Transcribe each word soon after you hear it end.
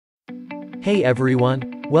Hey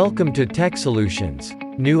everyone, welcome to Tech Solutions.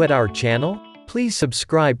 New at our channel? Please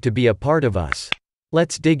subscribe to be a part of us.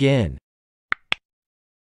 Let's dig in.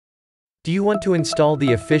 Do you want to install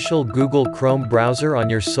the official Google Chrome browser on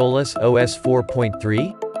your Solus OS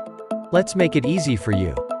 4.3? Let's make it easy for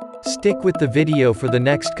you. Stick with the video for the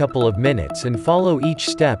next couple of minutes and follow each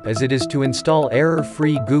step as it is to install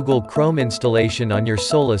error-free Google Chrome installation on your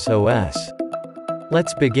Solus OS.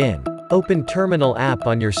 Let's begin. Open Terminal app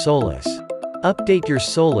on your Solus. Update your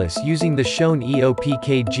Solus using the shown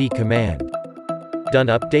eopkg command. Done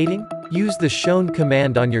updating? Use the shown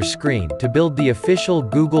command on your screen to build the official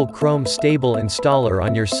Google Chrome stable installer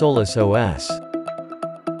on your Solus OS.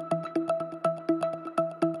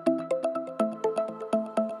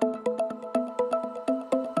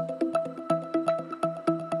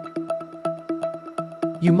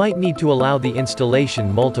 You might need to allow the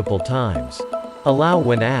installation multiple times. Allow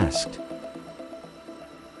when asked.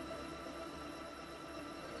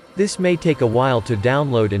 This may take a while to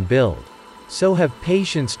download and build. So have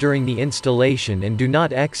patience during the installation and do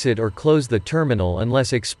not exit or close the terminal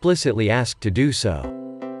unless explicitly asked to do so.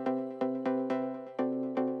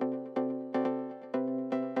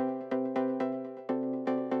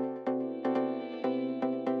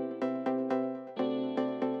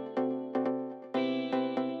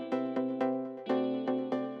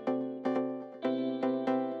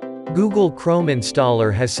 Google Chrome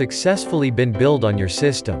installer has successfully been built on your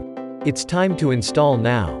system. It's time to install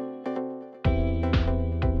now.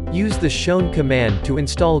 Use the shown command to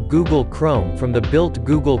install Google Chrome from the built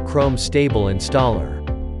Google Chrome stable installer.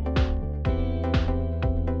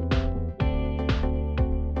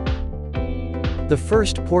 The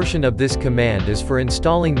first portion of this command is for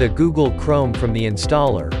installing the Google Chrome from the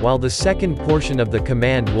installer, while the second portion of the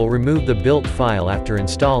command will remove the built file after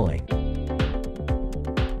installing.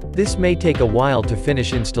 This may take a while to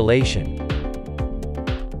finish installation.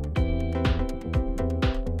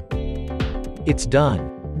 It's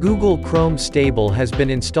done. Google Chrome stable has been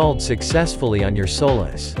installed successfully on your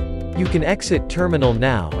Solus. You can exit terminal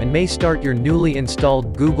now and may start your newly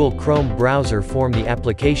installed Google Chrome browser from the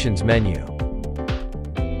Applications menu.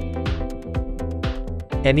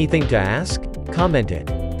 Anything to ask? Comment it.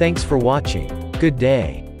 Thanks for watching. Good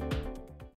day.